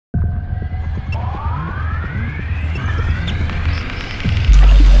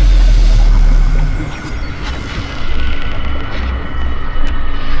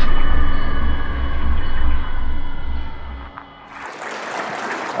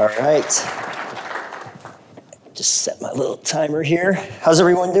All right. Just set my little timer here. How's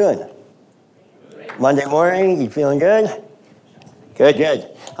everyone doing? Monday morning, you feeling good? Good, good.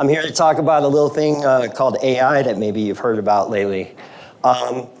 I'm here to talk about a little thing called AI that maybe you've heard about lately.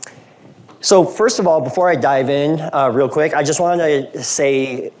 So first of all, before I dive in real quick, I just wanted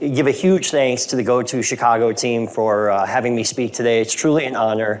to give a huge thanks to the GOTO Chicago team for having me speak today. It's truly an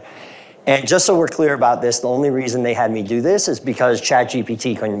honor. And just so we're clear about this, the only reason they had me do this is because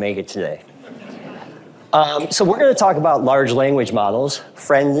ChatGPT couldn't make it today. So we're going to talk about large language models,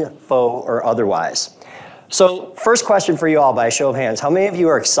 friend, foe, or otherwise. So first question for you all by a show of hands. How many of you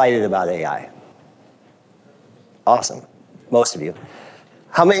are excited about AI? Awesome. Most of you.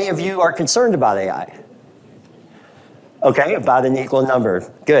 How many of you are concerned about AI? Okay, about an equal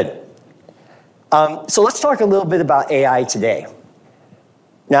number. Good. So let's talk a little bit about AI today.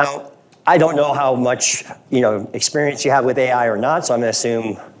 Now, I don't know how much experience you have with AI or not, so I'm going to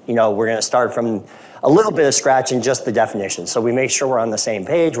assume we're going to start from a little bit of scratch in just the definition. So we make sure we're on the same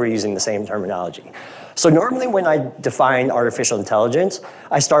page, we're using the same terminology. So normally when I define artificial intelligence,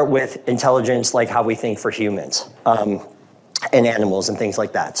 I start with intelligence like how we think for humans and animals and things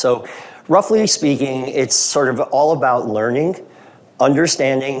like that. So roughly speaking, it's sort of all about learning,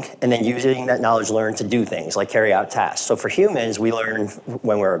 understanding, and then using that knowledge learned to do things like carry out tasks. So for humans, we learn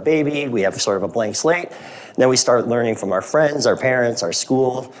when we're a baby, we have sort of a blank slate. And then we start learning from our friends, our parents, our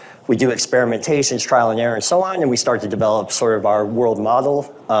school. We do experimentations, trial and error, and so on, and we start to develop sort of our world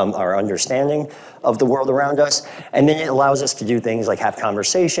model, our understanding of the world around us. And then it allows us to do things like have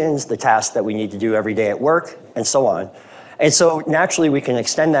conversations, the tasks that we need to do every day at work, and so on. And so naturally, we can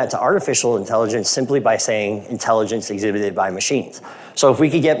extend that to artificial intelligence simply by saying intelligence exhibited by machines. So if we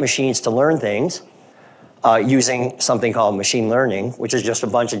could get machines to learn things using something called machine learning, which is just a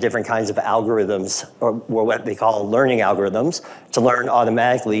bunch of different kinds of algorithms, or what they call learning algorithms, to learn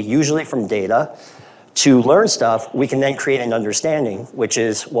automatically, usually from data, to learn stuff, we can then create an understanding, which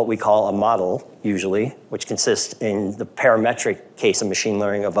is what we call a model, usually, which consists in the parametric case of machine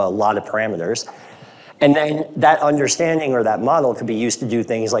learning of a lot of parameters. And then that understanding or that model could be used to do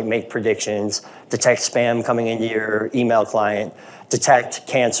things like make predictions, detect spam coming into your email client, detect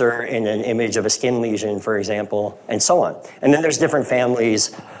cancer in an image of a skin lesion, for example, and so on. And then there's different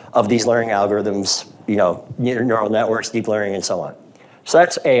families of these learning algorithms, neural networks, deep learning, and so on. So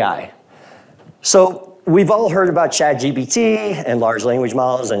that's AI. So we've all heard about ChatGPT and large language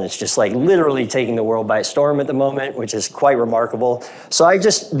models, and it's just like literally taking the world by storm at the moment, which is quite remarkable. So I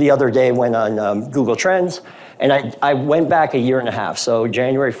just the other day went on Google Trends, and I went back a year and a half, so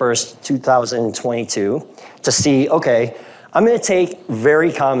January 1st, 2022, to see, okay, I'm going to take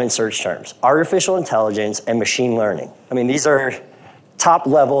very common search terms, artificial intelligence and machine learning. I mean, these are top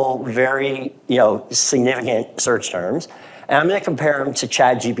level, very significant search terms, and I'm going to compare them to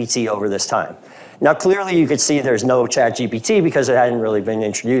ChatGPT over this time. Now, clearly, you could see there's no ChatGPT because it hadn't really been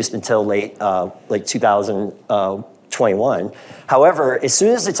introduced until late 2021. However, as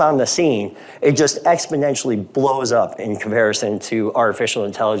soon as it's on the scene, it just exponentially blows up in comparison to artificial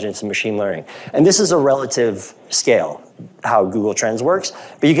intelligence and machine learning. And this is a relative scale, how Google Trends works.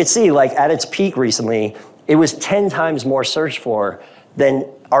 But you can see, like, at its peak recently, it was 10 times more searched for than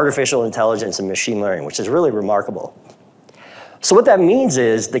artificial intelligence and machine learning, which is really remarkable. So what that means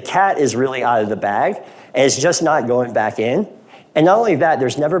is the cat is really out of the bag, and it's just not going back in. And not only that,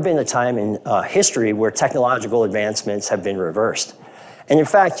 there's never been a time in history where technological advancements have been reversed. And in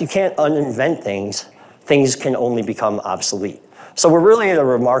fact, you can't uninvent things. Things can only become obsolete. So we're really at a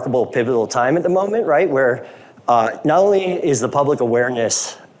remarkable pivotal time at the moment, right, where not only is the public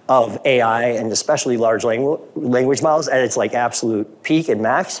awareness of AI and especially large language models at its like absolute peak and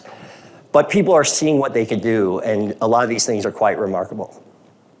max, but people are seeing what they could do, and a lot of these things are quite remarkable.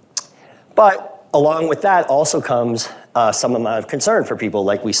 But along with that also comes some amount of concern for people,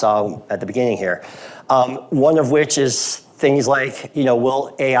 like we saw at the beginning here. One of which is things like,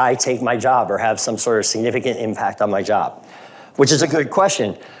 will AI take my job or have some sort of significant impact on my job? Which is a good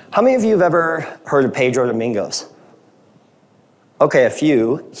question. How many of you have ever heard of Pedro Domingos? Okay, a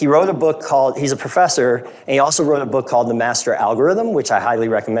few. He wrote a book called, he's a professor, and he also wrote a book called The Master Algorithm, which I highly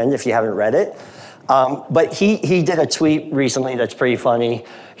recommend if you haven't read it. But he did a tweet recently that's pretty funny.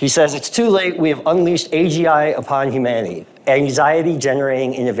 He says, "It's too late, we have unleashed AGI upon humanity.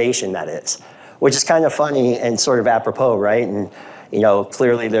 Anxiety-generating innovation, that is." Which is kind of funny and sort of apropos, right? And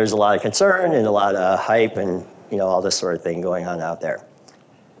clearly there's a lot of concern and a lot of hype and all this sort of thing going on out there.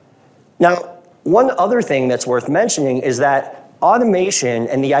 Now, one other thing that's worth mentioning is that automation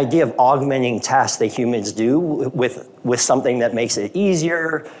and the idea of augmenting tasks that humans do with something that makes it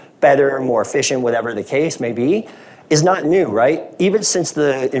easier, better, more efficient, whatever the case may be, is not new, right? Even since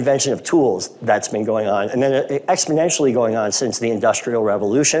the invention of tools, that's been going on, and then exponentially going on since the Industrial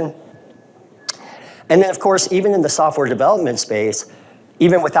Revolution. And then, of course, even in the software development space,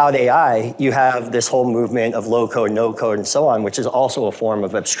 even without AI, you have this whole movement of low code, no code, and so on, which is also a form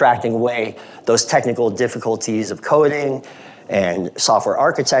of abstracting away those technical difficulties of coding and software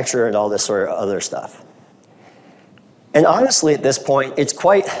architecture and all this sort of other stuff. And honestly, at this point, it's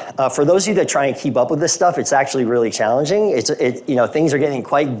quite, for those of you that try and keep up with this stuff, it's actually really challenging. Things are getting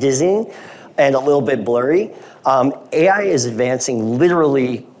quite dizzying and a little bit blurry. AI is advancing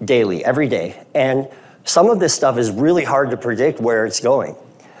literally daily, every day. And some of this stuff is really hard to predict where it's going.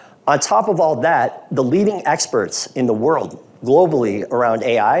 On top of all that, the leading experts in the world globally around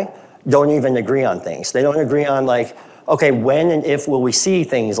AI don't even agree on things. They don't agree on like, okay, when and if will we see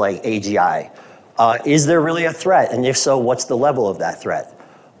things like AGI? Is there really a threat? And if so, what's the level of that threat?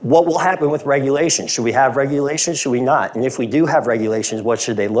 What will happen with regulation? Should we have regulations? Should we not? And if we do have regulations, what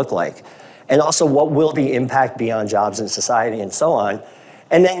should they look like? And also, what will the impact be on jobs and society and so on?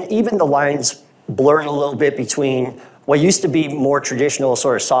 And then even the lines blurred a little bit between what used to be more traditional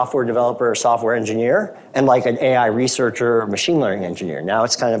sort of software developer or software engineer and like an AI researcher or machine learning engineer. Now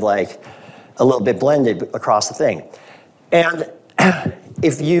it's kind of like a little bit blended across the thing. And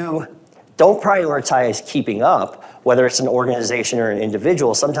if you don't prioritize keeping up, whether it's an organization or an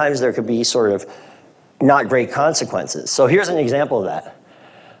individual, sometimes there could be sort of not great consequences. So here's an example of that.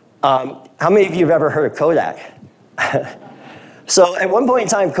 How many of you have ever heard of Kodak? So at one point in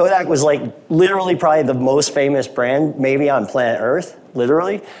time, Kodak was like literally probably the most famous brand maybe on planet Earth,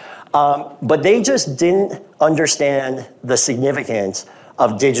 literally. But they just didn't understand the significance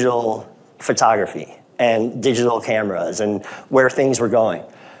of digital photography and digital cameras and where things were going.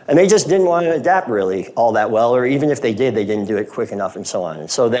 And they just didn't want to adapt really all that well, or even if they did, they didn't do it quick enough and so on. And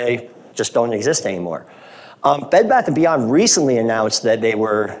so they just don't exist anymore. Bed Bath & Beyond recently announced that they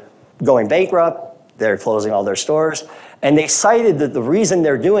were going bankrupt, they're closing all their stores, and they cited that the reason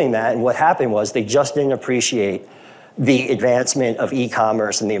they're doing that and what happened was they just didn't appreciate the advancement of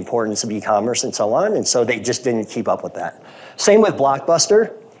e-commerce and the importance of e-commerce and so on, and so they just didn't keep up with that. Same with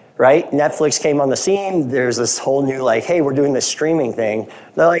Blockbuster, right? Netflix came on the scene, there's this whole new like, hey, we're doing this streaming thing.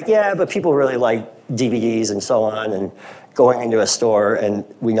 They're like, yeah, but people really like DVDs and so on and going into a store, and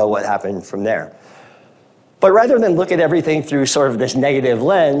we know what happened from there. But rather than look at everything through sort of this negative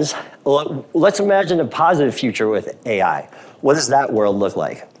lens, let's imagine a positive future with AI. What does that world look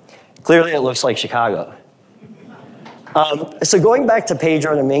like? Clearly, it looks like Chicago. So going back to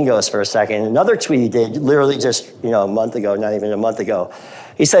Pedro Domingos for a second, another tweet he did literally just a month ago, not even a month ago.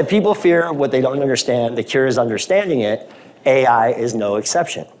 He said, people fear what they don't understand. The cure is understanding it. AI is no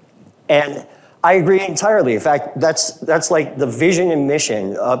exception. And I agree entirely. In fact, that's like the vision and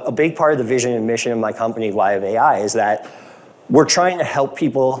mission. A big part of the vision and mission of my company, Why of AI, is that we're trying to help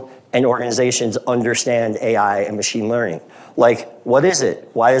people and organizations understand AI and machine learning. Like, what is it?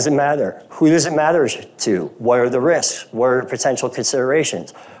 Why does it matter? Who does it matter to? What are the risks? What are potential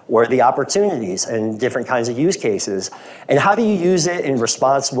considerations? What are the opportunities and different kinds of use cases? And how do you use it in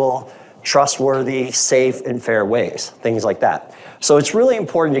responsible, trustworthy, safe, and fair ways? Things like that. So it's really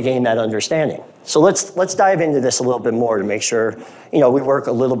important to gain that understanding. So let's dive into this a little bit more to make sure, we work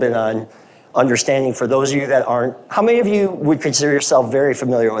a little bit on understanding for those of you that aren't. How many of you would consider yourself very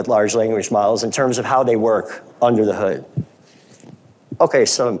familiar with large language models in terms of how they work under the hood? Okay,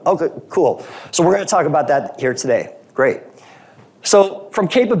 cool. So we're going to talk about that here today. Great. So from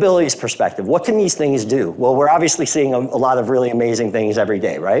capabilities perspective, what can these things do? Well, we're obviously seeing a lot of really amazing things every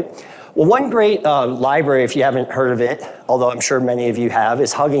day, right? Well, one great library, if you haven't heard of it, although I'm sure many of you have,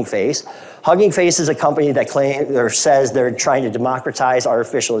 is Hugging Face. Hugging Face is a company that claims or says they're trying to democratize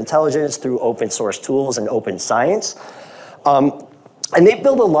artificial intelligence through open source tools and open science. And they've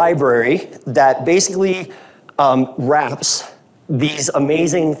built a library that basically wraps these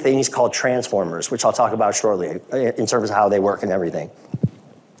amazing things called transformers, which I'll talk about shortly in terms of how they work and everything.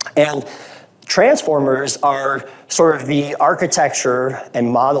 And transformers are sort of the architecture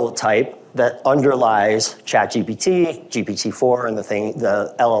and model type that underlies ChatGPT, GPT-4, and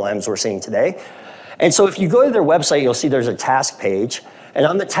the LLMs we're seeing today. And so if you go to their website, you'll see there's a task page. And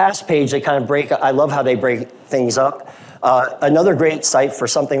on the task page, they kind of I love how they break things up. Another great site for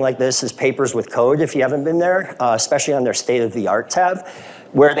something like this is Papers with Code, if you haven't been there, especially on their State of the Art tab,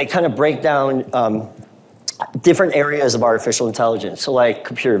 where they kind of break down different areas of artificial intelligence. So like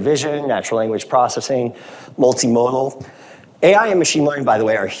computer vision, natural language processing, multimodal. AI and machine learning, by the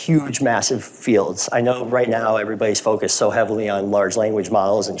way, are huge, massive fields. I know right now everybody's focused so heavily on large language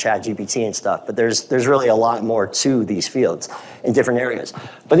models and ChatGPT and stuff, but there's really a lot more to these fields in different areas.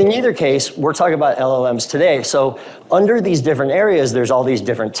 But in either case, we're talking about LLMs today. So under these different areas, there's all these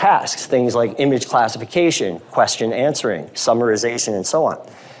different tasks, things like image classification, question answering, summarization, and so on.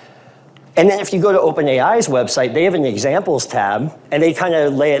 And then if you go to OpenAI's website, they have an examples tab, and they kind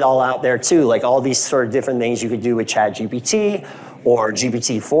of lay it all out there too, like all these sort of different things you could do with ChatGPT or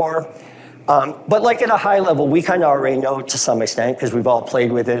GPT-4. But like at a high level, we kind of already know to some extent, because we've all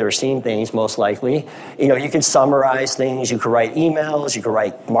played with it or seen things most likely. You know, you can summarize things, you can write emails, you can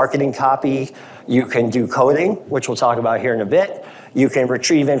write marketing copy, you can do coding, which we'll talk about here in a bit. You can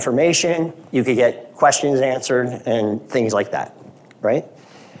retrieve information, you can get questions answered, and things like that, right?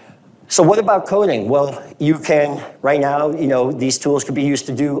 So what about coding? Well, you can, right now, you know, these tools could be used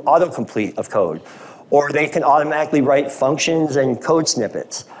to do autocomplete of code, or they can automatically write functions and code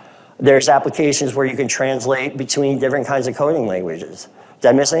snippets. There's applications where you can translate between different kinds of coding languages. Did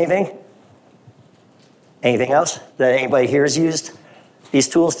I miss anything? Anything else that anybody here has used these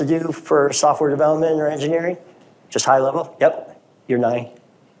tools to do for software development or engineering? Just high level? Yep, you're nodding.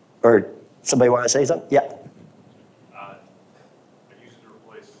 Or somebody want to say something? Yeah.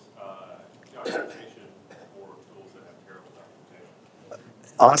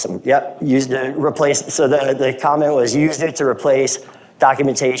 Awesome, yep, used to replace, so the comment was used it to replace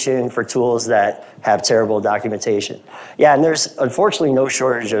documentation for tools that have terrible documentation. Yeah, and there's unfortunately no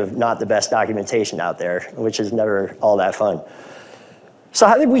shortage of not the best documentation out there, which is never all that fun. So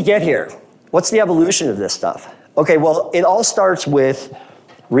how did we get here? What's the evolution of this stuff? Okay, well, it all starts with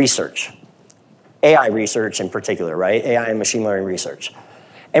research. AI research in particular, right? AI and machine learning research.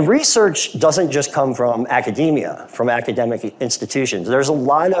 And research doesn't just come from academia, from academic institutions. There's a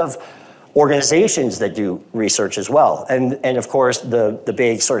lot of organizations that do research as well. And of course, the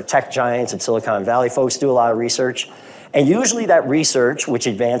big sort of tech giants and Silicon Valley folks do a lot of research. And usually that research, which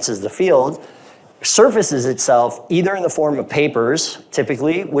advances the field, surfaces itself either in the form of papers,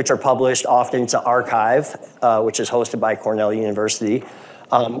 typically, which are published often to arXiv, which is hosted by Cornell University,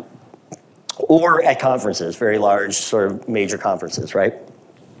 or at conferences, very large sort of major conferences, right?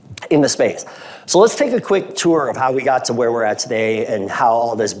 In the space. So let's take a quick tour of how we got to where we're at today and how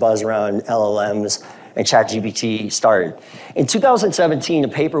all this buzz around LLMs and ChatGPT started. In 2017, a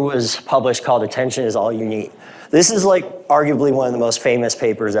paper was published called Attention is All You Need. This is like arguably one of the most famous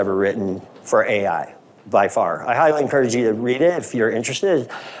papers ever written for AI, by far. I highly encourage you to read it if you're interested.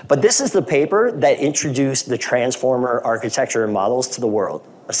 But this is the paper that introduced the transformer architecture and models to the world,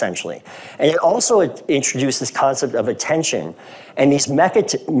 essentially. And it also introduced this concept of attention and these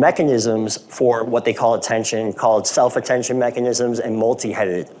mechanisms for what they call attention, called self-attention mechanisms and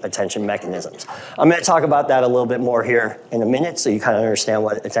multi-headed attention mechanisms. I'm going to talk about that a little bit more here in a minute so you kind of understand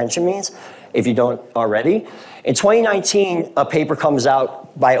what attention means, if you don't already. In 2019, a paper comes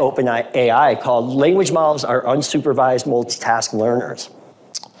out by OpenAI called Language Models Are Unsupervised Multitask Learners.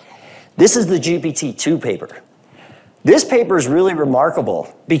 This is the GPT-2 paper. This paper is really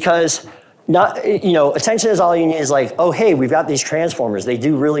remarkable because attention is all you need is like, oh, hey, we've got these transformers. They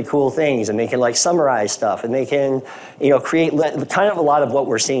do really cool things and they can like summarize stuff and they can, create kind of a lot of what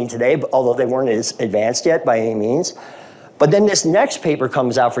we're seeing today, but although they weren't as advanced yet by any means. But then this next paper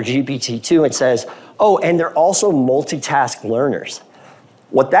comes out for GPT-2 and says, oh, and they're also multitask learners.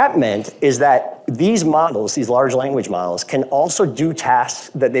 What that meant is that these models, these large language models, can also do tasks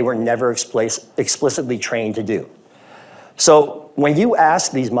that they were never explicitly trained to do. So when you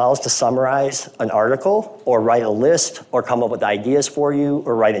ask these models to summarize an article or write a list or come up with ideas for you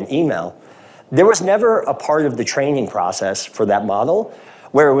or write an email, there was never a part of the training process for that model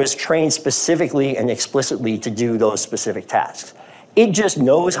where it was trained specifically and explicitly to do those specific tasks. It just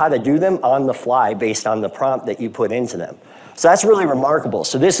knows how to do them on the fly based on the prompt that you put into them. So that's really remarkable.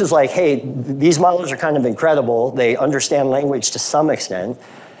 So this is like, hey, these models are kind of incredible. They understand language to some extent,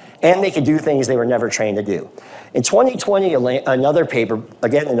 and they can do things they were never trained to do. In 2020, another paper,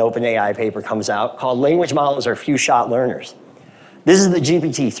 again an OpenAI paper, comes out called Language Models Are Few-Shot Learners. This is the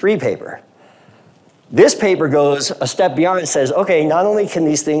GPT-3 paper. This paper goes a step beyond and says, okay, not only can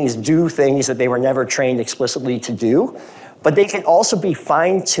these things do things that they were never trained explicitly to do, but they can also be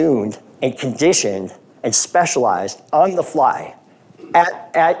fine-tuned and conditioned and specialized on the fly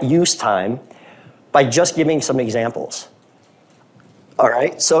at use time by just giving some examples. All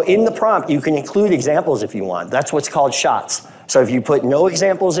right, so in the prompt, you can include examples if you want. That's what's called shots. So if you put no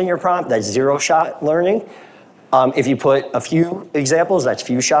examples in your prompt, that's zero-shot learning. If you put a few examples, that's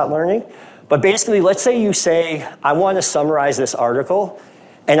few-shot learning. But basically, let's say you say, I want to summarize this article,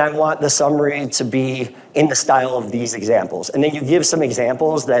 and I want the summary to be in the style of these examples. And then you give some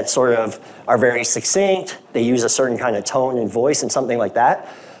examples that sort of are very succinct, they use a certain kind of tone and voice and something like that.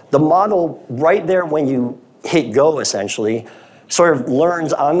 The model right there when you hit go, essentially, sort of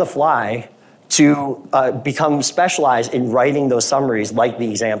learns on the fly to become specialized in writing those summaries like the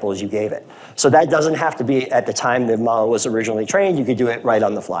examples you gave it. So that doesn't have to be at the time the model was originally trained, you could do it right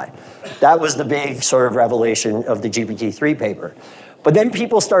on the fly. That was the big sort of revelation of the GPT-3 paper. But then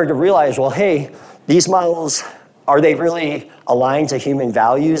people started to realize, well, hey, these models, are they really aligned to human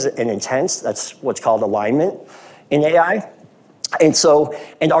values and intents? That's what's called alignment in AI.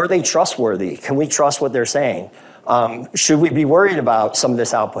 And are they trustworthy? Can we trust what they're saying? Should we be worried about some of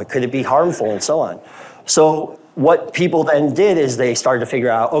this output? Could it be harmful and so on? So what people then did is they started to figure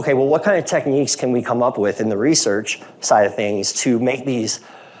out, okay, well, what kind of techniques can we come up with in the research side of things to make these,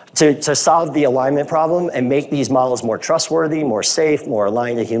 to solve the alignment problem and make these models more trustworthy, more safe, more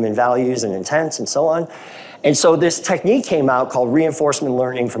aligned to human values and intents and so on. And so this technique came out called reinforcement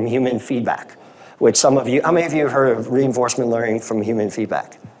learning from human feedback, which some of you, how many of you have heard of reinforcement learning from human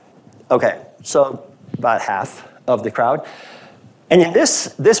feedback? Okay, so about half of the crowd. And in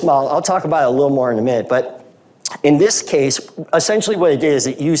this model, I'll talk about it a little more in a minute, but in this case, essentially what it did is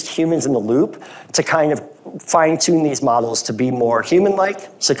it used humans in the loop to kind of fine-tune these models to be more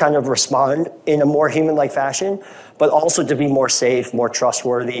human-like, to kind of respond in a more human-like fashion, but also to be more safe, more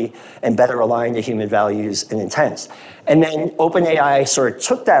trustworthy, and better aligned to human values and intents. And then OpenAI sort of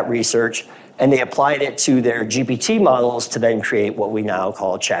took that research and they applied it to their GPT models to then create what we now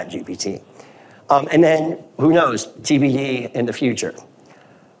call ChatGPT. And then, who knows, TBD in the future.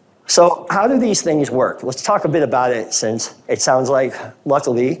 So how do these things work? Let's talk a bit about it since it sounds like,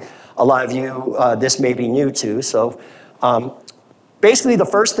 luckily, a lot of you, this may be new to. So basically the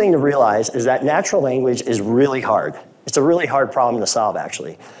first thing to realize is that natural language is really hard. It's a really hard problem to solve,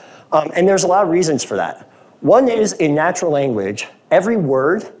 actually. And there's a lot of reasons for that. One is in natural language, every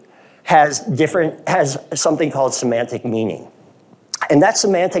word has something called semantic meaning. And that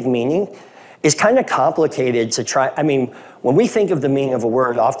semantic meaning is kind of complicated to try. I mean, when we think of the meaning of a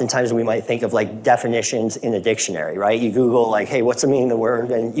word, oftentimes we might think of like definitions in a dictionary, right? You Google like, hey, what's the meaning of the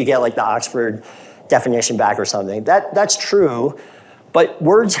word? And you get like the Oxford definition back or something. That's true, but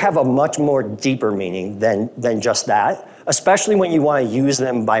words have a much more deeper meaning than just that, especially when you want to use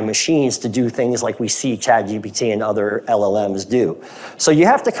them by machines to do things like we see ChatGPT and other LLMs do. So you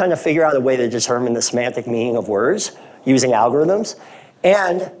have to kind of figure out a way to determine the semantic meaning of words using algorithms.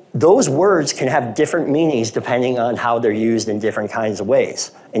 And those words can have different meanings depending on how they're used in different kinds of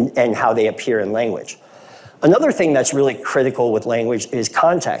ways and how they appear in language. Another thing that's really critical with language is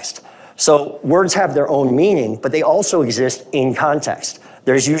context. So words have their own meaning, but they also exist in context.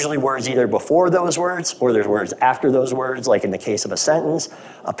 There's usually words either before those words or there's words after those words, like in the case of a sentence,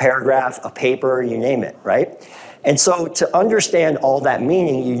 a paragraph, a paper, you name it, right? And so to understand all that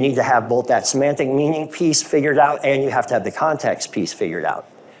meaning, you need to have both that semantic meaning piece figured out and you have to have the context piece figured out.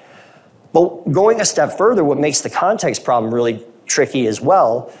 But going a step further, what makes the context problem really tricky as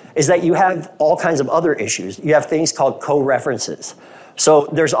well is that you have all kinds of other issues. You have things called co-references. So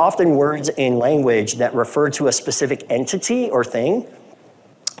there's often words in language that refer to a specific entity or thing,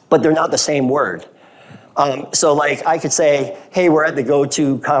 but they're not the same word. So like I could say, hey, we're at the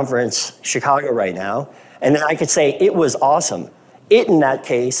GOTO conference Chicago right now, and then I could say, it was awesome. It, in that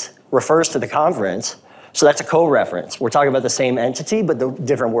case, refers to the conference, so that's a co-reference. We're talking about the same entity, but the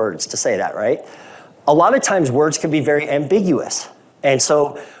different words to say that, right? A lot of times words can be very ambiguous. And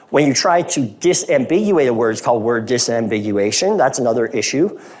so when you try to disambiguate a word, it's called word disambiguation. That's another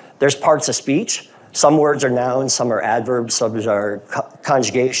issue. There's parts of speech. Some words are nouns, some are adverbs, some are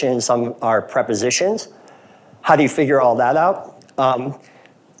conjugations, some are prepositions. How do you figure all that out?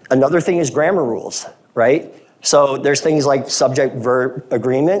 Another thing is grammar rules, right? So there's things like subject-verb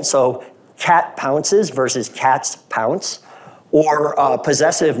agreement. So cat pounces versus cats pounce, or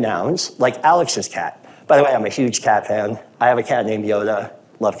possessive nouns like Alex's cat. By the way, I'm a huge cat fan. I have a cat named Yoda,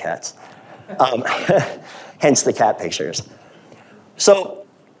 love cats. Hence the cat pictures. So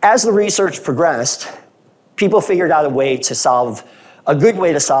as the research progressed, people figured out a good way to solve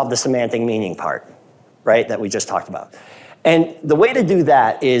the semantic meaning part, right, that we just talked about. And the way to do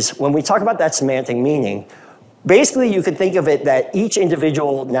that is when we talk about that semantic meaning, basically, you could think of it that each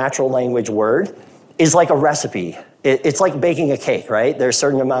individual natural language word is like a recipe. It's like baking a cake, right? There's a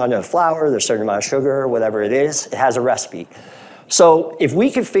certain amount of flour, there's a certain amount of sugar, whatever it is, it has a recipe. So if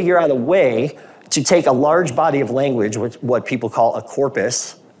we could figure out a way to take a large body of language, what people call a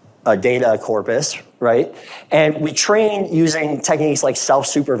corpus, a data corpus, right? And we train using techniques like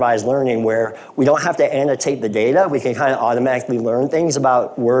self-supervised learning where we don't have to annotate the data. We can kind of automatically learn things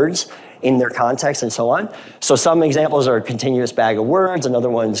about words in their context and so on. So some examples are a continuous bag of words. Another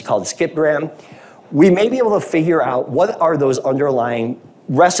one's called skipgram. We may be able to figure out what are those underlying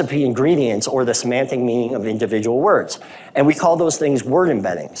recipe ingredients or the semantic meaning of individual words. And we call those things word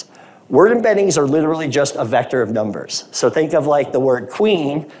embeddings. Word embeddings are literally just a vector of numbers. So think of like the word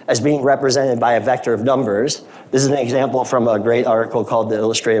queen as being represented by a vector of numbers. This is an example from a great article called The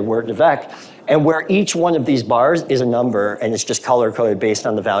Illustrated Word to Vec, and where each one of these bars is a number and it's just color coded based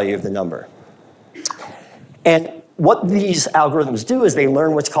on the value of the number. And what these algorithms do is they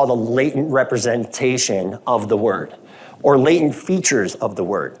learn what's called a latent representation of the word, or latent features of the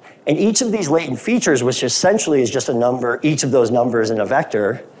word. And each of these latent features, which essentially is just a number, each of those numbers in a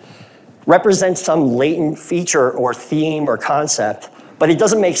vector, represents some latent feature or theme or concept, but it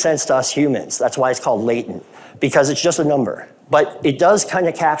doesn't make sense to us humans. That's why it's called latent, because it's just a number. But it does kind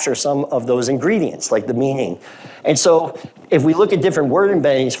of capture some of those ingredients, like the meaning. And so if we look at different word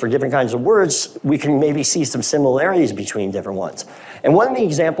embeddings for different kinds of words, we can maybe see some similarities between different ones. And one of the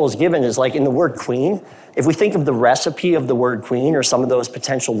examples given is like in the word queen. If we think of the recipe of the word queen or some of those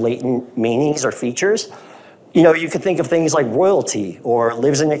potential latent meanings or features, you know, you could think of things like royalty or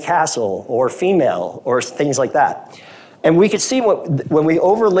lives in a castle or female or things like that. And we could see when we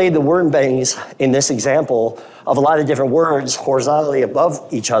overlaid the word embeddings in this example of a lot of different words horizontally above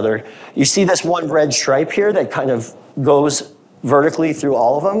each other, you see this one red stripe here that kind of goes vertically through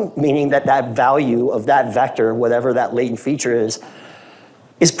all of them, meaning that that value of that vector, whatever that latent feature is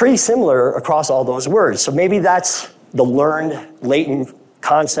pretty similar across all those words. So maybe that's the learned latent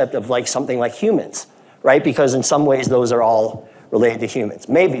concept of like something like humans, right? Because in some ways those are all related to humans.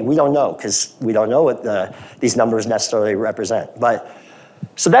 Maybe, we don't know, because we don't know what these numbers necessarily represent. But,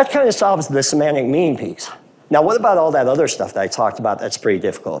 so that kind of solves the semantic meaning piece. Now, what about all that other stuff that I talked about that's pretty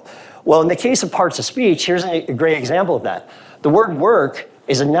difficult? Well, in the case of parts of speech, here's a great example of that. The word work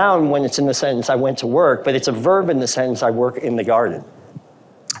is a noun when it's in the sentence, I went to work, but it's a verb in the sentence, I work in the garden.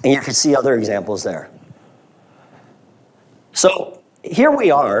 And you can see other examples there. So here we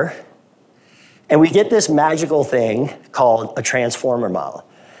are, and we get this magical thing called a transformer model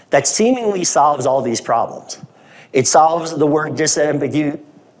that seemingly solves all these problems. It solves the word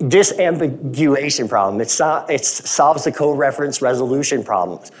disambiguation problem. It solves the co-reference resolution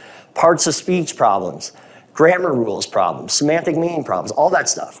problems, parts of speech problems, grammar rules problems, semantic meaning problems, all that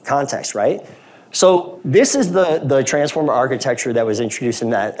stuff, context, right? So this is the transformer architecture that was introduced in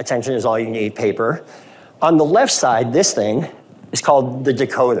that Attention is All You Need paper. On the left side, this thing is called the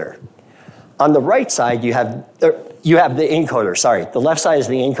decoder. On the right side, you have the encoder, sorry. The left side is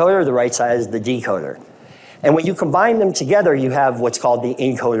the encoder, the right side is the decoder. And when you combine them together, you have what's called the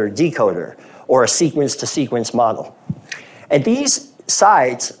encoder-decoder, or a sequence-to-sequence model. And these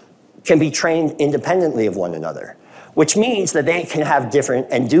sides can be trained independently of one another, which means that they can have different,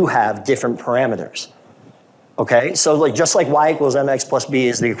 and do have different parameters. Okay, so like, just like y equals mx plus b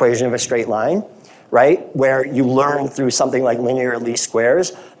is the equation of a straight line, right? Where you learn through something like linear least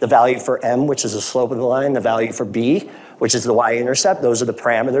squares, the value for m, which is the slope of the line, the value for b, which is the y-intercept, those are the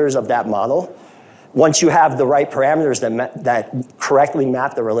parameters of that model. Once you have the right parameters that correctly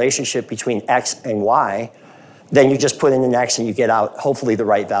map the relationship between x and y, then you just put in an x and you get out, hopefully, the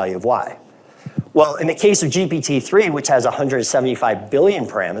right value of y. Well, in the case of GPT-3, which has 175 billion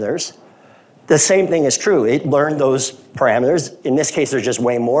parameters, the same thing is true. It learned those parameters. In this case, there's just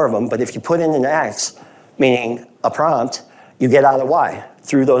way more of them. But if you put in an x, meaning a prompt, you get out a y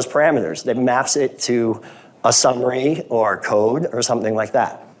through those parameters that maps it to a summary or code or something like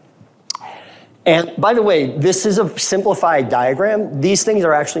that. And by the way, this is a simplified diagram. These things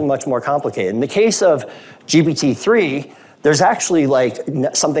are actually much more complicated. In the case of GPT-3, there's actually like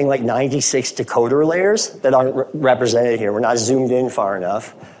something like 96 decoder layers that aren't represented here. We're not zoomed in far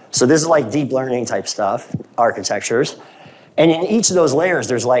enough. So this is like deep learning type stuff, architectures. And in each of those layers,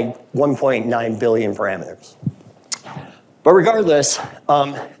 there's like 1.9 billion parameters. But regardless,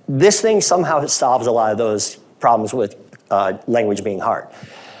 this thing somehow solves a lot of those problems with language being hard.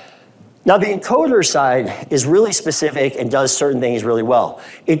 Now, the encoder side is really specific and does certain things really well.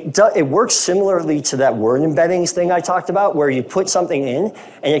 It works similarly to that word embeddings thing I talked about, where you put something in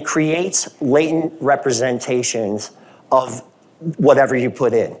and it creates latent representations of whatever you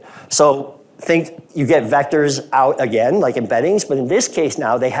put in. So think you get vectors out again, like embeddings, but in this case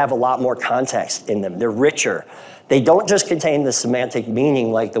now, they have a lot more context in them. They're richer. They don't just contain the semantic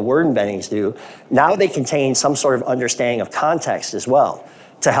meaning like the word embeddings do. Now they contain some sort of understanding of context as well,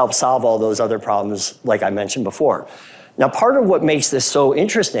 to help solve all those other problems like I mentioned before. Now, part of what makes this so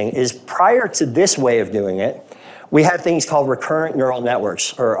interesting is prior to this way of doing it, we had things called recurrent neural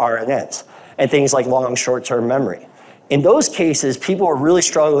networks, or RNNs, and things like long short-term memory. In those cases, people were really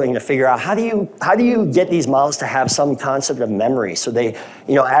struggling to figure out how do you get these models to have some concept of memory? So they,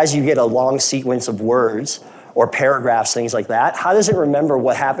 as you get a long sequence of words or paragraphs, things like that, how does it remember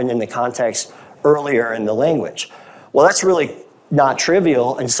what happened in the context earlier in the language? Well, that's really not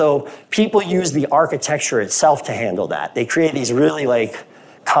trivial, and so people use the architecture itself to handle that. They create these really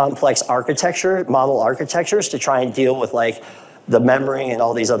complex model architectures to try and deal with the memory and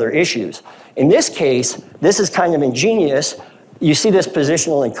all these other issues. In this case, this is kind of ingenious. You see this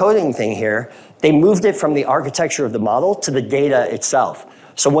positional encoding thing here. They moved it from the architecture of the model to the data itself.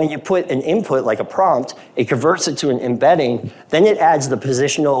 So when you put an input like a prompt, it converts it to an embedding, then it adds the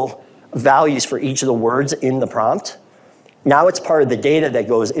positional values for each of the words in the prompt. Now it's part of the data that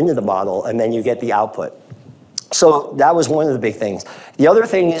goes into the model, and then you get the output. So that was one of the big things. The other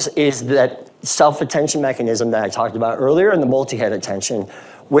thing is that self-attention mechanism that I talked about earlier, and the multi-head attention,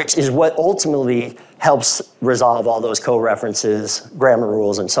 which is what ultimately helps resolve all those co-references, grammar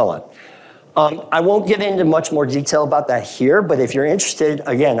rules, and so on. I won't get into much more detail about that here, but if you're interested,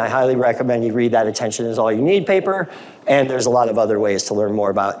 again, I highly recommend you read that Attention is All You Need paper, and there's a lot of other ways to learn more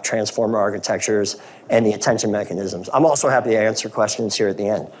about transformer architectures and the attention mechanisms. I'm also happy to answer questions here at the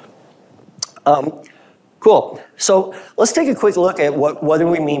end. Cool. So let's take a quick look at what do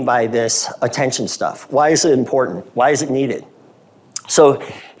we mean by this attention stuff. Why is it important? Why is it needed? So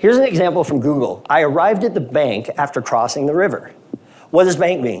here's an example from Google. I arrived at the bank after crossing the river. What does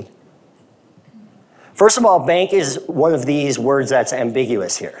bank mean? First of all, bank is one of these words that's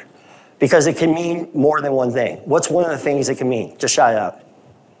ambiguous here because it can mean more than one thing. What's one of the things it can mean? Just shout it out.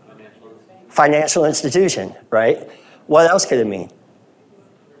 Financial institution, right? What else could it mean?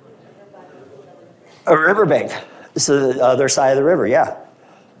 A riverbank. It's the other side of the river, yeah.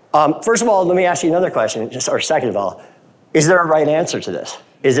 First of all, let me ask you another question, or second of all, is there a right answer to this?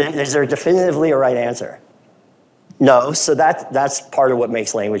 Is there definitively a right answer? No, so that's part of what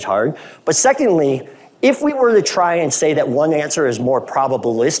makes language hard. But secondly, if we were to try and say that one answer is more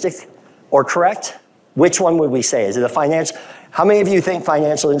probabilistic or correct, which one would we say? Is it a financial? How many of you think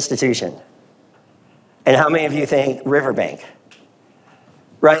financial institution? And how many of you think riverbank?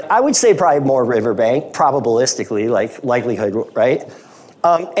 Right, I would say probably more riverbank, probabilistically, like likelihood, right?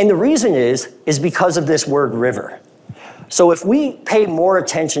 And the reason is because of this word river. So if we pay more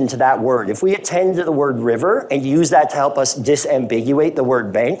attention to that word, if we attend to the word river and use that to help us disambiguate the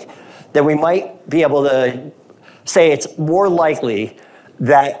word bank, then we might be able to say it's more likely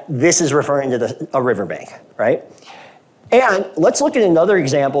that this is referring to a riverbank, right? And let's look at another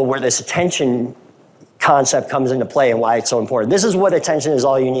example where this attention concept comes into play and why it's so important. This is what attention is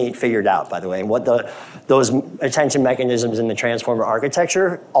all you need figured out, by the way, and what those attention mechanisms in the transformer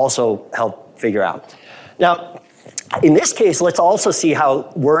architecture also help figure out. Now, in this case, let's also see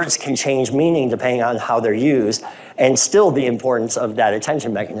how words can change meaning depending on how they're used, and still the importance of that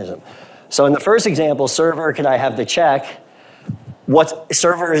attention mechanism. So in the first example, server, can I have the check?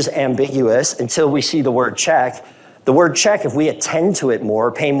 Server is ambiguous until we see the word check. The word check, if we attend to it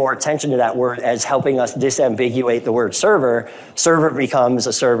more, pay more attention to that word as helping us disambiguate the word server, server becomes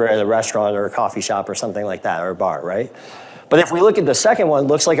a server at a restaurant or a coffee shop or something like that, or a bar, right? But if we look at the second one,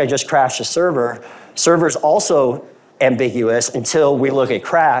 looks like I just crashed a server. Server's also ambiguous until we look at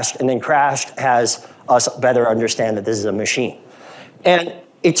crashed, and then crashed has us better understand that this is a machine. And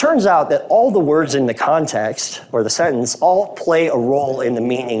it turns out that all the words in the context or the sentence all play a role in the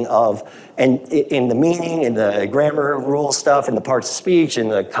meaning of, and in the meaning, in the grammar rule stuff, in the parts of speech, in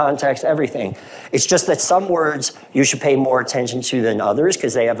the context, everything. It's just that some words you should pay more attention to than others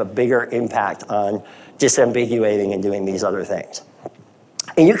because they have a bigger impact on disambiguating and doing these other things.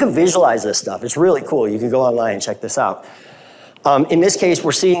 And you can visualize this stuff. It's really cool. You can go online and check this out. In this case,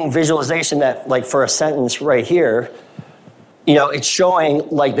 we're seeing visualization that, like for a sentence right here, it's showing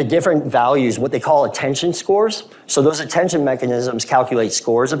like the different values, what they call attention scores. So those attention mechanisms calculate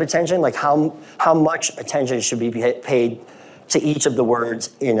scores of attention, like how much attention should be paid to each of the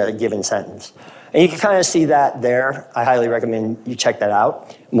words in a given sentence. And you can kind of see that there. I highly recommend you check that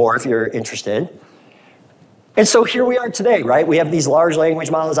out more if you're interested. And so here we are today, right? We have these large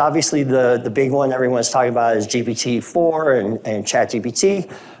language models. Obviously, the big one everyone's talking about is GPT-4 and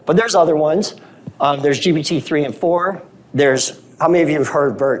ChatGPT. But there's other ones. There's GPT-3 and 4. How many of you have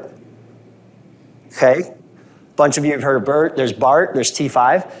heard of BERT? Okay, a bunch of you have heard of BERT. There's BART, there's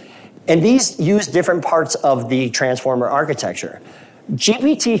T5. And these use different parts of the transformer architecture.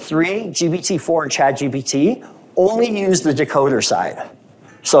 GPT-3, GPT-4, and ChatGPT only use the decoder side.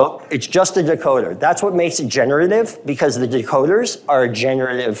 So it's just a decoder. That's what makes it generative, because the decoders are a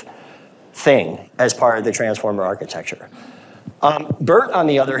generative thing as part of the transformer architecture. BERT, on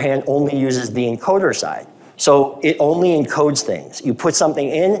the other hand, only uses the encoder side. So it only encodes things. You put something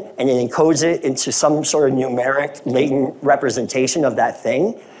in, and it encodes it into some sort of numeric latent representation of that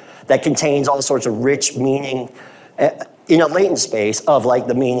thing that contains all sorts of rich meaning in a latent space of like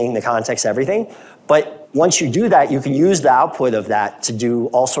the meaning, the context, everything. But once you do that, you can use the output of that to do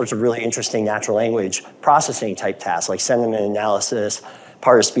all sorts of really interesting natural language processing type tasks, like sentiment analysis,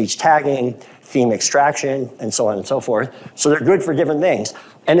 part of speech tagging, theme extraction, and so on and so forth. So they're good for different things.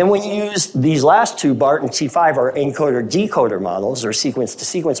 And then when you use these last two, BART and T5, are encoder-decoder models, or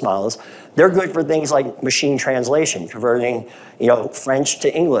sequence-to-sequence models, they're good for things like machine translation, converting French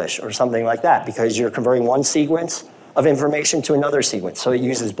to English or something like that, because you're converting one sequence of information to another sequence. So it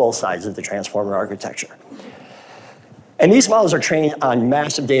uses both sides of the transformer architecture. And these models are trained on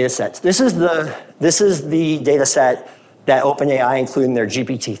massive data sets. This is the data set that OpenAI included in their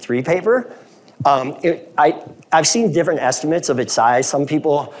GPT-3 paper. I've seen different estimates of its size. Some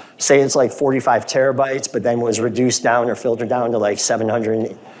people say it's like 45 terabytes, but then was reduced down or filtered down to like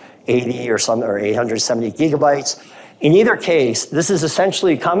 780 or 870 gigabytes. In either case, this is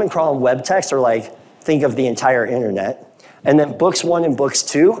essentially common crawl and web text, or like think of the entire internet. And then books 1 and books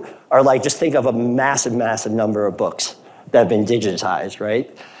 2 are like, just think of a massive, massive number of books that have been digitized,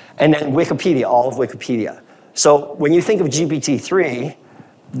 right? And then Wikipedia, all of Wikipedia. So when you think of GPT-3,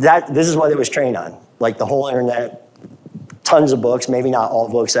 this is what it was trained on, like the whole internet, tons of books, maybe not all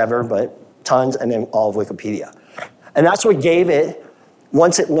books ever, but tons, and then all of Wikipedia. And that's what gave it,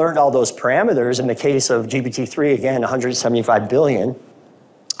 once it learned all those parameters, in the case of GPT-3, again, 175 billion,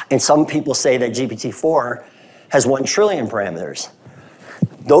 and some people say that GPT-4 has 1 trillion parameters.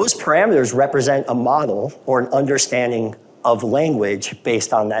 Those parameters represent a model or an understanding of language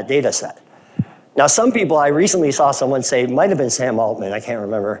based on that data set. Now, some people, I recently saw someone say, might have been Sam Altman, I can't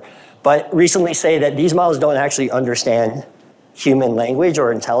remember, but recently say that these models don't actually understand human language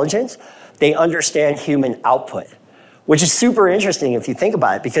or intelligence. They understand human output, which is super interesting if you think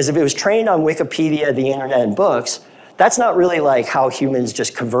about it, because if it was trained on Wikipedia, the internet, and books, that's not really like how humans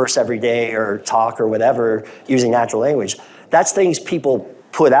just converse every day or talk or whatever using natural language. That's things people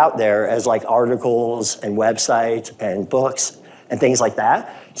put out there as like articles and websites and books and things like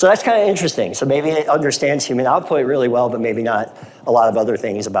that. So that's kind of interesting. So maybe it understands human output really well, but maybe not a lot of other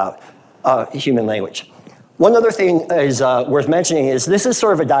things about human language. One other thing is worth mentioning is this is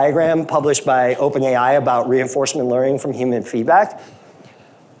sort of a diagram published by OpenAI about reinforcement learning from human feedback.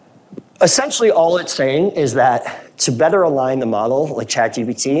 Essentially, all it's saying is that to better align the model, like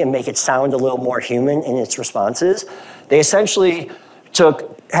ChatGPT, and make it sound a little more human in its responses, they essentially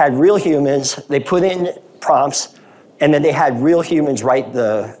had real humans, they put in prompts, and then they had real humans write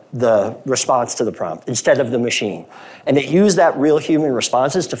the response to the prompt instead of the machine. And they used that real human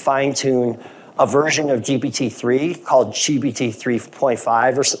responses to fine-tune a version of GPT-3 called GPT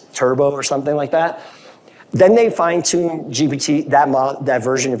 3.5 or Turbo or something like that. Then they fine-tune that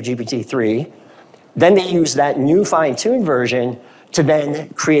version of GPT-3. Then they use that new fine-tuned version to then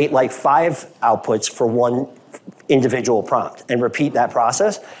create like 5 outputs for one individual prompt and repeat that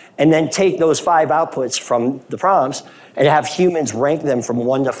process. And then take those 5 outputs from the prompts and have humans rank them from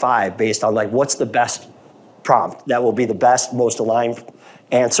 1 to 5 based on like what's the best prompt that will be the best, most aligned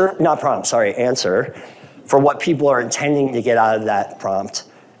answer for what people are intending to get out of that prompt,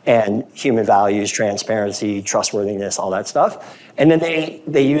 and human values, transparency, trustworthiness, all that stuff. And then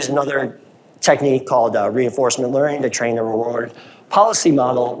they use another technique called reinforcement learning to train a reward policy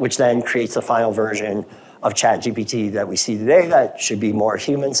model, which then creates the final version of ChatGPT that we see today that should be more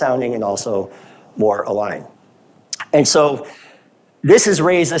human sounding and also more aligned. And so this has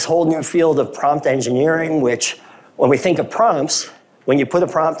raised this whole new field of prompt engineering, which when we think of prompts, when you put a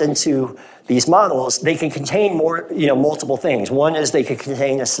prompt into these models, they can contain multiple things. One is they can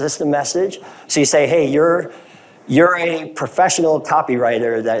contain a system message. So you say, hey, you're a professional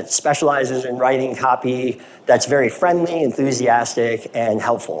copywriter that specializes in writing copy that's very friendly, enthusiastic, and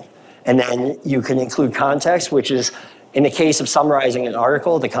helpful. And then you can include context, which is, in the case of summarizing an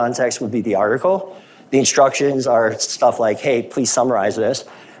article, the context would be the article. The instructions are stuff like, hey, please summarize this.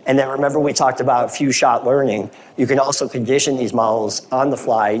 And then remember we talked about few-shot learning. You can also condition these models on the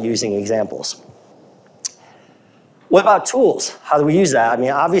fly using examples. What about tools? How do we use that? I mean,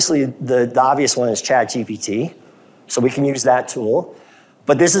 obviously, the obvious one is ChatGPT. So we can use that tool.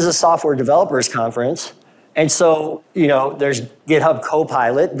 But this is a software developers conference. And so, there's GitHub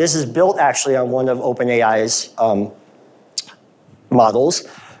Copilot. This is built actually on one of OpenAI's models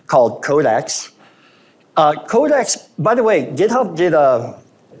called Codex. Codex, by the way, GitHub did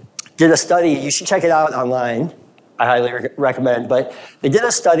did a study, you should check it out online, I highly recommend, but they did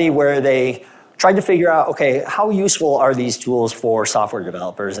a study where they tried to figure out, okay, how useful are these tools for software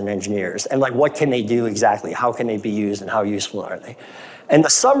developers and engineers? And like, what can they do exactly? How can they be used and how useful are they? And the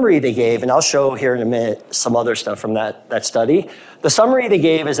summary they gave, and I'll show here in a minute some other stuff from that study, the summary they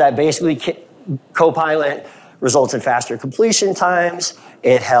gave is that basically Copilot results in faster completion times,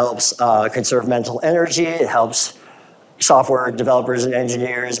 it helps conserve mental energy, it helps software developers and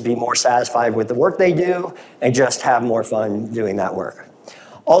engineers be more satisfied with the work they do and just have more fun doing that work.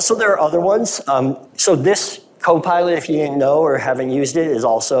 Also, there are other ones. So this Copilot, if you didn't know or haven't used it, is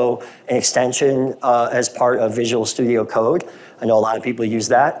also an extension as part of Visual Studio Code. I know a lot of people use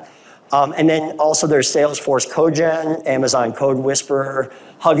that. And then also there's Salesforce CodeGen, Amazon Code Whisperer.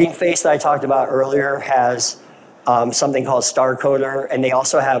 Hugging Face that I talked about earlier has something called Star Coder, and they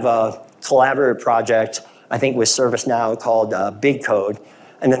also have a collaborative project, I think with ServiceNow, called Big Code.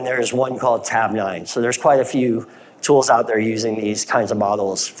 And then there's one called Tab9. So there's quite a few tools out there using these kinds of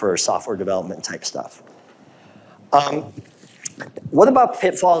models for software development type stuff. What about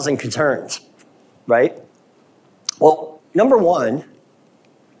pitfalls and concerns, right? Well, number one,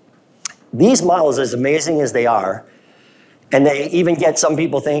 these models, as amazing as they are, and they even get some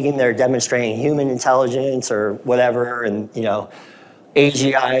people thinking they're demonstrating human intelligence or whatever, and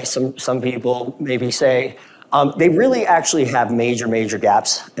AGI, some people maybe say, they really actually have major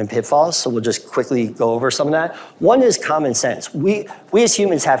gaps and pitfalls, so we'll just quickly go over some of that. One is common sense. We as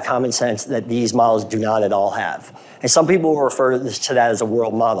humans have common sense that these models do not at all have. And some people refer to that as a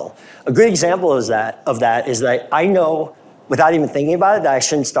world model. A good example of that is that I know, without even thinking about it, that I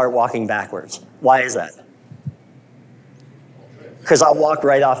shouldn't start walking backwards. Why is that? Because I'll walk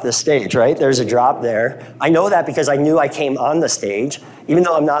right off the stage, right? There's a drop there. I know that because I knew I came on the stage. Even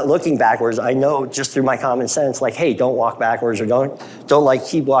though I'm not looking backwards, I know just through my common sense, like, hey, don't walk backwards or don't like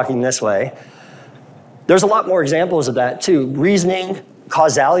keep walking this way. There's a lot more examples of that too. Reasoning,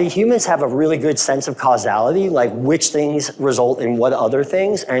 causality. Humans have a really good sense of causality, like which things result in what other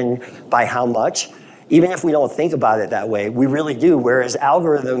things and by how much. Even if we don't think about it that way, we really do, whereas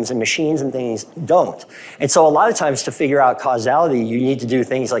algorithms and machines and things don't. And so a lot of times to figure out causality, you need to do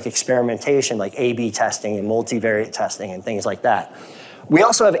things like experimentation, like A/B testing and multivariate testing and things like that. We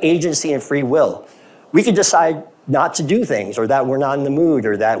also have agency and free will. We could decide not to do things, or that we're not in the mood,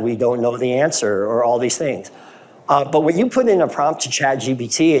 or that we don't know the answer, or all these things. But when you put in a prompt to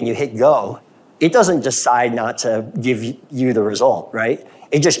ChatGPT and you hit go, it doesn't decide not to give you the result, right?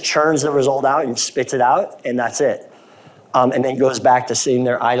 It just churns the result out and spits it out, and that's it. And then goes back to sitting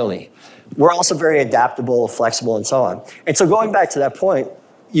there idly. We're also very adaptable, flexible, and so on. And so going back to that point,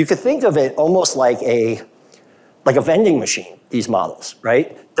 you could think of it almost like a vending machine, these models,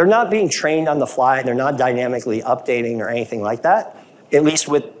 right? They're not being trained on the fly. They're not dynamically updating or anything like that, at least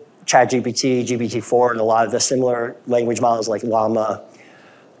with ChatGPT, GPT-4, and a lot of the similar language models like Llama,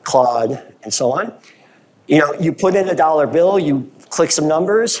 Claude, and so on. You put in a dollar bill, you click some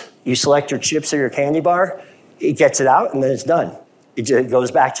numbers, you select your chips or your candy bar, it gets it out, and then it's done. It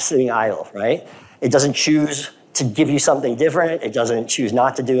goes back to sitting idle, right? It doesn't choose to give you something different. It doesn't choose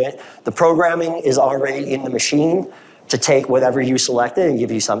not to do it. The programming is already in the machine to take whatever you selected and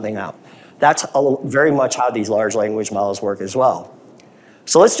give you something out. That's very much how these large language models work as well.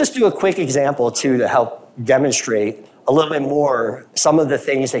 So let's just do a quick example, too, to help demonstrate a little bit more some of the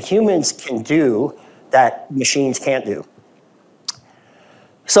things that humans can do that machines can't do.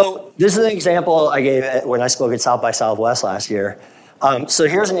 So this is an example I gave when I spoke at South by Southwest last year. So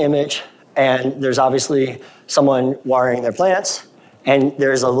here's an image, and there's obviously someone watering their plants, and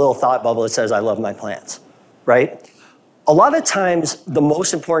there's a little thought bubble that says, I love my plants, right? A lot of times, the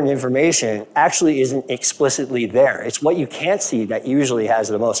most important information actually isn't explicitly there. It's what you can't see that usually has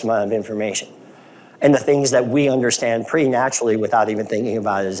the most amount of information, and the things that we understand pretty naturally without even thinking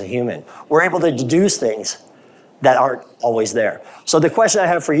about it as a human. We're able to deduce things that aren't always there. So the question I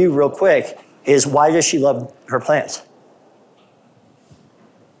have for you real quick is, why does she love her plants?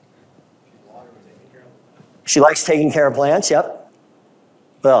 She likes taking care of plants, yep.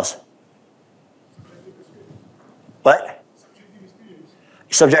 What else? What?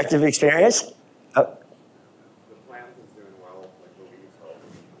 Subjective experience? The plant is doing well, like the leaves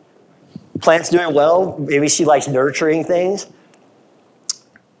help. Plant's doing well, maybe she likes nurturing things.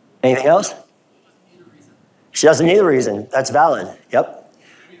 Anything else? She doesn't need a reason. That's valid. Yep.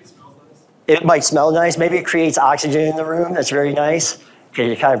 Maybe it smells nice. It might smell nice. Maybe it creates oxygen in the room. That's very nice. Because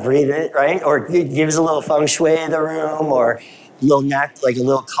you kind of breathe it, right? Or it gives a little feng shui in the room, or a little like a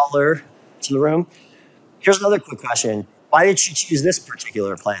little color to the room. Here's another quick question. Why did she choose this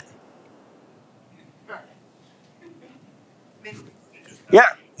particular plant? Yeah.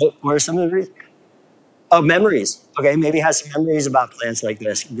 What are some of the reasons? Oh, memories. Okay, maybe has some memories about plants like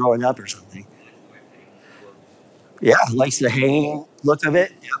this growing up or something. Yeah, likes the hanging look of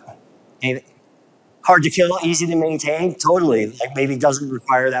it. Yeah. And hard to kill, easy to maintain. Totally. Like maybe doesn't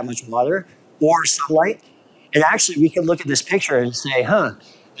require that much water or sunlight. And actually, we can look at this picture and say, huh,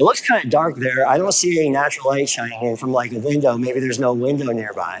 it looks kind of dark there. I don't see any natural light shining in from like a window. Maybe there's no window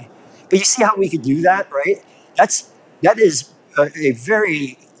nearby. But you see how we could do that, right? That is a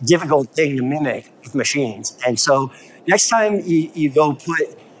very difficult thing to mimic with machines. And so next time you go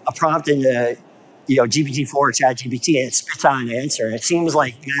put a prompt into GPT-4 or ChatGPT and it spits out an answer, and it seems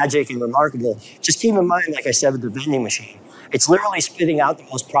like magic and remarkable, just keep in mind, like I said with the vending machine, it's literally spitting out the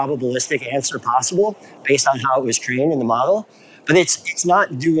most probabilistic answer possible based on how it was trained in the model. But it's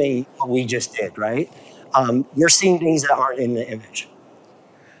not doing what we just did, right? We're seeing things that aren't in the image.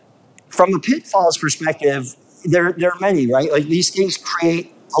 From a pitfalls perspective, there are many, right? Like these things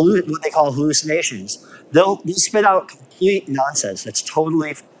create what they call hallucinations. They'll spit out complete nonsense that's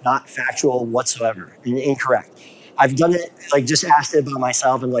totally not factual whatsoever and incorrect. I've done it, like just asked it about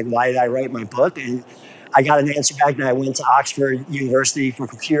myself and like, why did I write my book? And I got an answer back that I went to Oxford University for a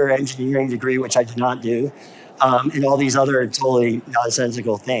computer engineering degree, which I did not do, and all these other totally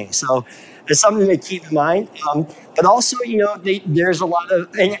nonsensical things. So it's something to keep in mind. But also, there's a lot of,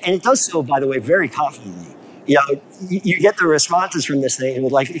 and it does so, by the way, very confidently. You get the responses from this thing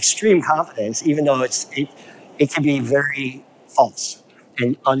with like extreme confidence, even though it can be very false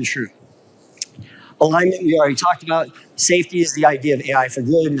and untrue. Alignment, we already talked about. Safety is the idea of AI for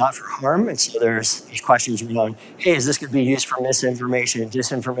good, not for harm. And so there's these questions around, hey, is this going to be used for misinformation,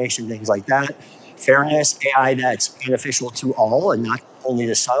 disinformation, things like that? Fairness, AI that's beneficial to all and not only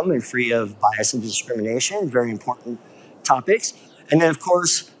to some and free of bias and discrimination, very important topics. And then, of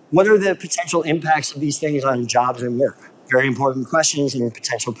course, what are the potential impacts of these things on jobs and work? Very important questions and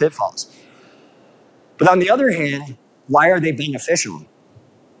potential pitfalls. But on the other hand, why are they beneficial?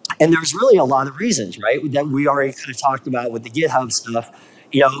 And there's really a lot of reasons, right, that we already kind of talked about with the GitHub stuff.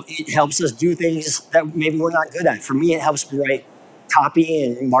 It helps us do things that maybe we're not good at. For me, it helps me write copy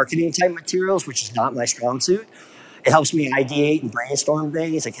and marketing type materials, which is not my strong suit. It helps me ideate and brainstorm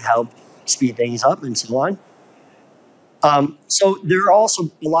things. It can help speed things up and so on. So there are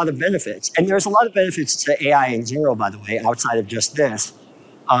also a lot of benefits. And there's a lot of benefits to AI in general, by the way, outside of just this,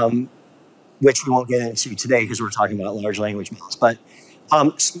 which we won't get into today because we're talking about large language models. But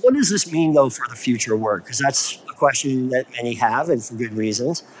so what does this mean, though, for the future of work? Because that's a question that many have, and for good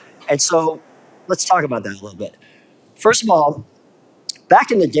reasons. And so let's talk about that a little bit. First of all, back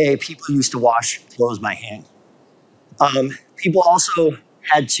in the day, people used to wash clothes by hand. People also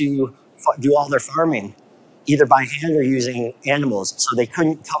had to do all their farming either by hand or using animals. So they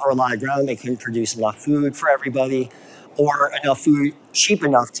couldn't cover a lot of ground. They couldn't produce enough food for everybody or enough food cheap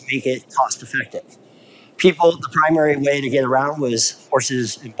enough to make it cost effective. The primary way to get around was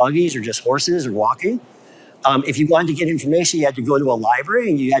horses and buggies or just horses or walking. If you wanted to get information, you had to go to a library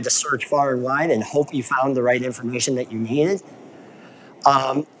and you had to search far and wide and hope you found the right information that you needed.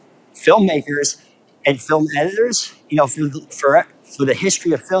 Filmmakers and film editors, for the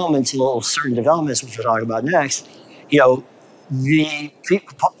history of film until certain developments, which we'll talk about next, the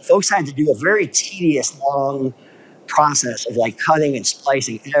folks had to do a very tedious, long process of like cutting and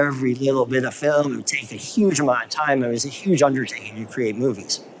splicing every little bit of film. It would take a huge amount of time. It was a huge undertaking to create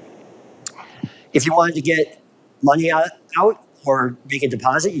movies. If you wanted to get money out or make a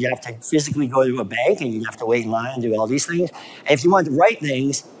deposit, you'd have to physically go to a bank and you'd have to wait in line and do all these things. And if you wanted to write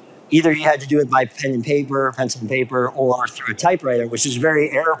things, either you had to do it by pencil and paper, or through a typewriter, which is very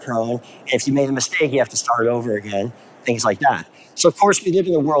error prone. And if you made a mistake, you have to start over again, things like that. So, of course, we live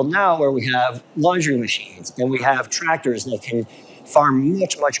in a world now where we have laundry machines and we have tractors that can farm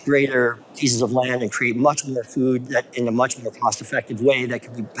much, much greater pieces of land and create much more food in a much more cost-effective way that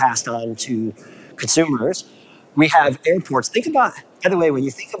can be passed on to consumers. We have airports. Think about, by the way, when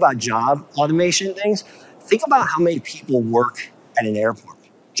you think about job automation things, think about how many people work at an airport.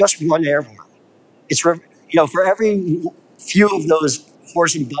 Just one airport. It's for every few of those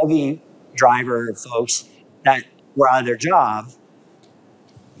horse and buggy driver folks that were out of their job,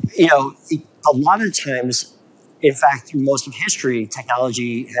 a lot of times, in fact, through most of history,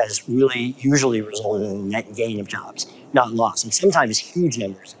 technology has really usually resulted in a net gain of jobs, not loss, and sometimes huge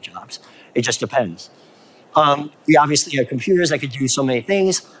numbers of jobs. It just depends. We obviously have computers that could do so many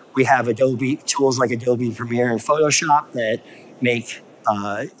things. We have tools like Adobe Premiere and Photoshop that make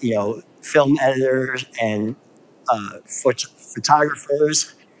film editors and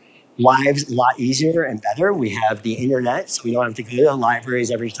photographers' lives a lot easier and better. We have the internet, so we don't have to go to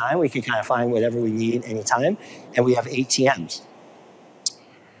libraries every time. We can kind of find whatever we need anytime. And we have ATMs.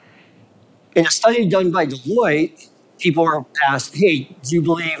 In a study done by Deloitte, people were asked, hey, do you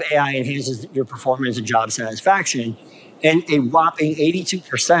believe AI enhances your performance and job satisfaction? And a whopping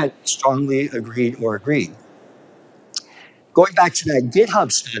 82% strongly agreed or agreed. Going back to that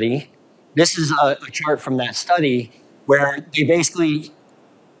GitHub study, this is a chart from that study where they basically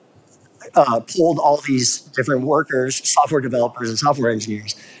pulled all these different workers, software developers and software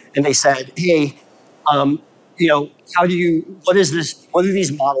engineers, and they said, hey, what do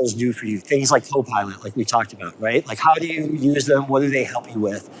these models do for you? Things like Copilot, like we talked about, right? Like, how do you use them? What do they help you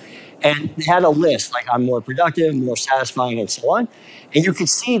with? And they had a list, like I'm more productive, more satisfying, and so on. And you could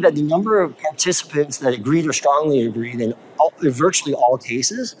see that the number of participants that agreed or strongly agreed in virtually all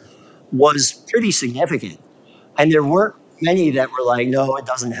cases was pretty significant. And there weren't many that were like, no, it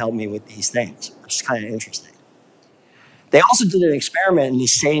doesn't help me with these things, which is kind of interesting. They also did an experiment in the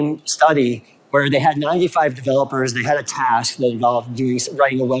same study where they had 95 developers. They had a task that involved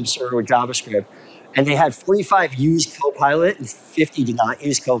writing a web server with JavaScript. And they had 45 used Copilot and 50 did not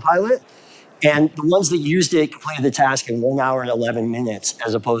use Copilot. And the ones that used it completed the task in 1 hour and 11 minutes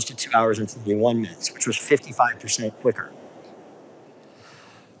as opposed to 2 hours and 41 minutes, which was 55% quicker.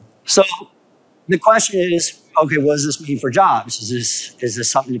 So the question is, okay, what does this mean for jobs? Is this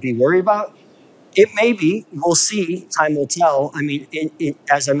something to be worried about? It may be. We'll see. Time will tell. I mean,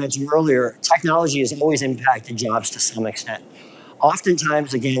 as I mentioned earlier, technology has always impacted jobs to some extent.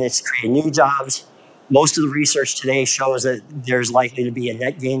 Oftentimes, again, it's creating new jobs. Most of the research today shows that there's likely to be a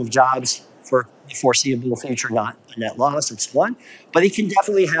net gain of jobs for the foreseeable future, not a net loss and so on. But it can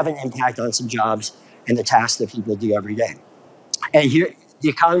definitely have an impact on some jobs and the tasks that people do every day. And here, The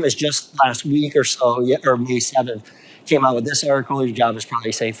Economist just last week or so, or May 7th, came out with this article, Your Job is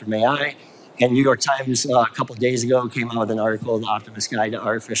Probably Safe from AI. And New York Times a couple of days ago came out with an article, The Optimist Guide to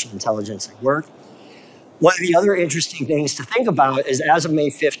Artificial Intelligence at Work. One of the other interesting things to think about is as of May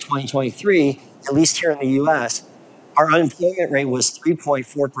 5th, 2023, at least here in the US, our unemployment rate was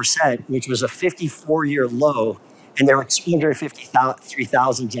 3.4%, which was a 54-year low, and there were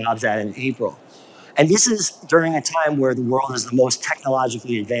 253,000 jobs added in April. And this is during a time where the world is the most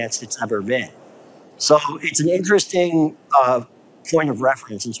technologically advanced it's ever been. So it's an interesting point of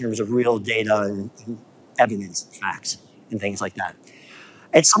reference in terms of real data and evidence and facts and things like that.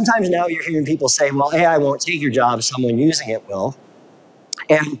 And sometimes now you're hearing people say, well, AI won't take your job, someone using it will.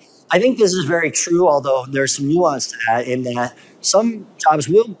 And I think this is very true, although there's some nuance to that in that some jobs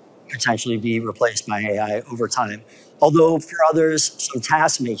will potentially be replaced by AI over time. Although for others, some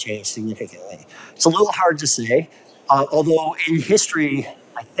tasks may change significantly. It's a little hard to say, although in history,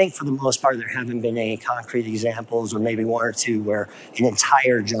 I think for the most part, there haven't been any concrete examples or maybe one or two where an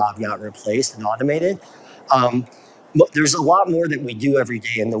entire job got replaced and automated. There's a lot more that we do every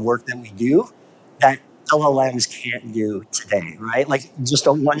day in the work that we do that LLMs can't do today, right? Like just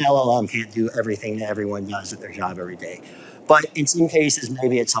one LLM can't do everything that everyone does at their job every day. But in some cases,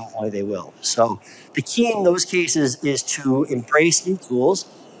 maybe at some point they will. So the key in those cases is to embrace new tools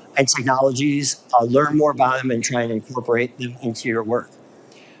and technologies, learn more about them and try and incorporate them into your work.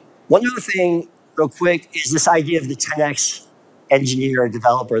 One other thing real quick is this idea of the 10X engineer or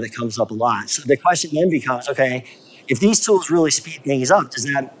developer that comes up a lot. So the question then becomes, okay, if these tools really speed things up, does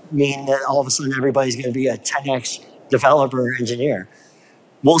that mean that all of a sudden everybody's going to be a 10X developer or engineer?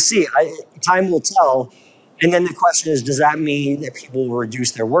 We'll see. Time will tell. And then the question is, does that mean that people will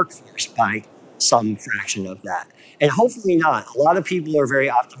reduce their workforce by some fraction of that? And hopefully not. A lot of people are very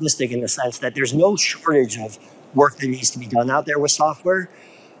optimistic in the sense that there's no shortage of work that needs to be done out there with software.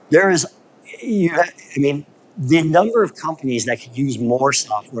 There is, the number of companies that could use more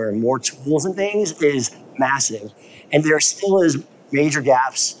software and more tools and things is massive. And there still is major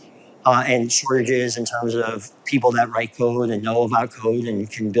gaps and shortages in terms of people that write code and know about code and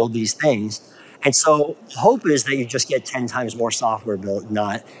can build these things. And so the hope is that you just get 10 times more software built,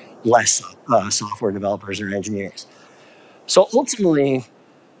 not less software developers or engineers. So ultimately,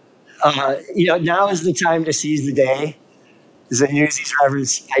 now is the time to seize the day. As a Newsies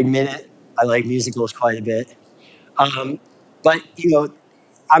reference, I admit it, I like musicals quite a bit. But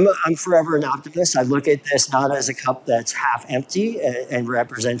I'm forever an optimist. I look at this not as a cup that's half empty and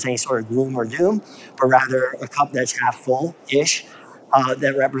represents any sort of gloom or doom, but rather a cup that's half full-ish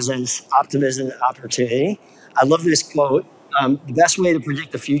that represents optimism and opportunity. I love this quote. The best way to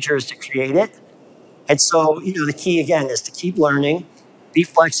predict the future is to create it. And so, the key again is to keep learning, be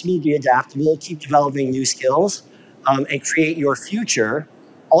flexible, be adaptable, keep developing new skills, and create your future.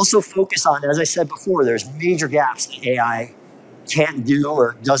 Also focus on, as I said before, there's major gaps that AI can't do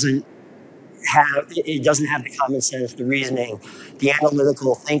or doesn't have the common sense, the reasoning, the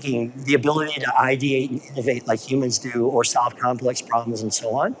analytical thinking, the ability to ideate and innovate like humans do or solve complex problems and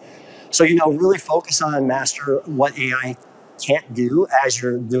so on. So, really focus on and master what AI can't do as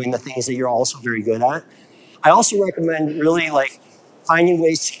you're doing the things that you're also very good at. I also recommend really finding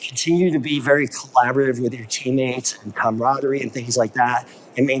ways to continue to be very collaborative with your teammates and camaraderie and things like that,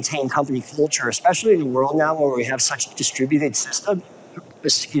 and maintain company culture, especially in a world now where we have such distributed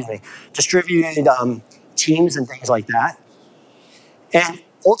teams and things like that. And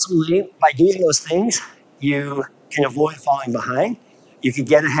ultimately, by doing those things, you can avoid falling behind. You can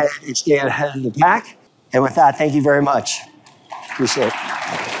get ahead and stay ahead of the pack. And with that, thank you very much. Appreciate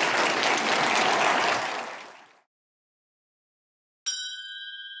it.